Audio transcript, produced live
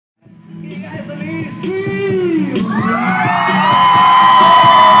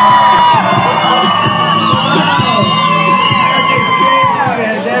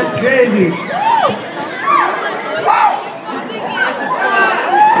That's crazy.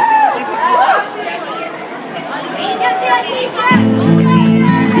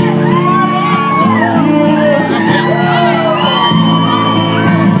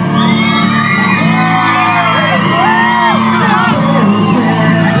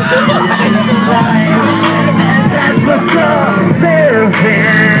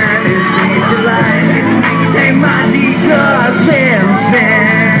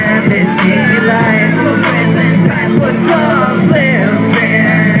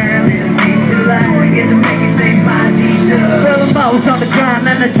 On the grind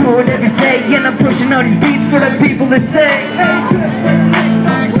and I do it every day, and I'm pushing all these beats for the people that say,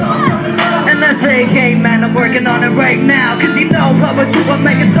 and I say, hey man, I'm working on it right now, cause you know how I do, I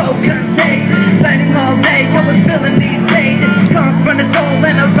make it so contained. Spending all day, I was feeling these days. It comes from the soul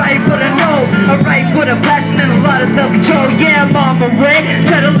and I write what I know. I write with a passion and a lot of self-control. Yeah, I'm on my way,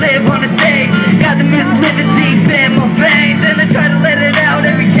 try to live on the stage. Got the misleading deep in my veins, and I try to let it out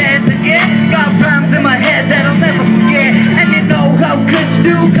every chance I get. Got rhymes in my head that I'll never forget. And you know how Kutch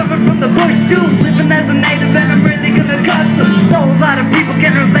do, coming from the bush too. Living as a native and I'm really gonna custom. So a lot of people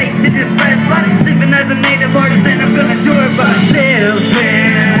can relate to this fresh life. Living as a native artist and I'm gonna do it by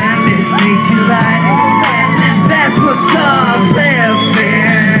living this nature life. That's what's up,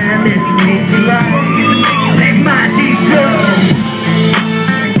 living this nature life. Say my detail.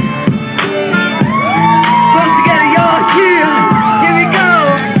 Come together, y'all, yeah. Here we go.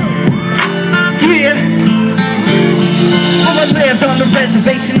 Yeah. I lived on the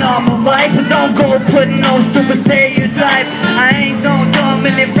reservation all my life, and don't go putting no stupid stereotypes. I ain't no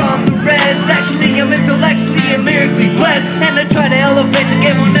dominant from the rest. Actually, I'm intellectually and lyrically blessed, and I try to elevate the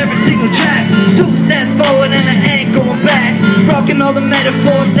game on every single track. 2 steps forward and I ain't going back. Rocking all the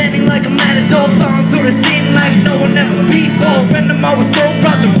metaphors, standing like a matador, falling through the scene like no one ever before. And I'm always so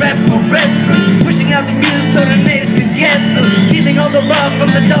proud to rap for restaurants, pushing out the music so the natives can get them. Feeling all the love from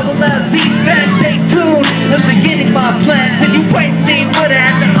the double L beat back. Stay tuned, I'm beginning my plan. When you ain't seen what I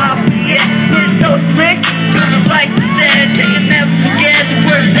had to offer yet. We're so slick, gonna like the set. You can never forget the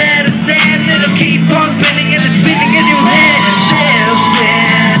words that I said. It'll keep on spinning and it's spinning in your head.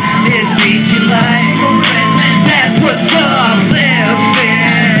 This ain't your life. That's what's up,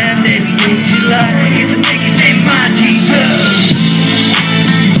 living. This ain't your life. It'll make you say my Jesus.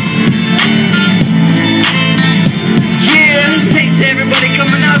 Yeah, thanks to everybody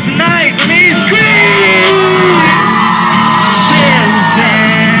coming out tonight. Let me scream.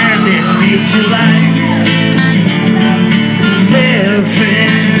 This ain't your life.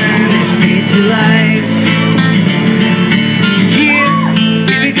 Living, this ain't your life. Yeah,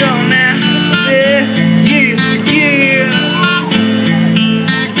 here we go now. Yeah, yeah, yeah.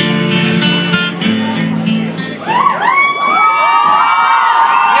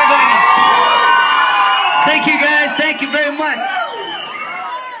 Thank you guys, thank you very much.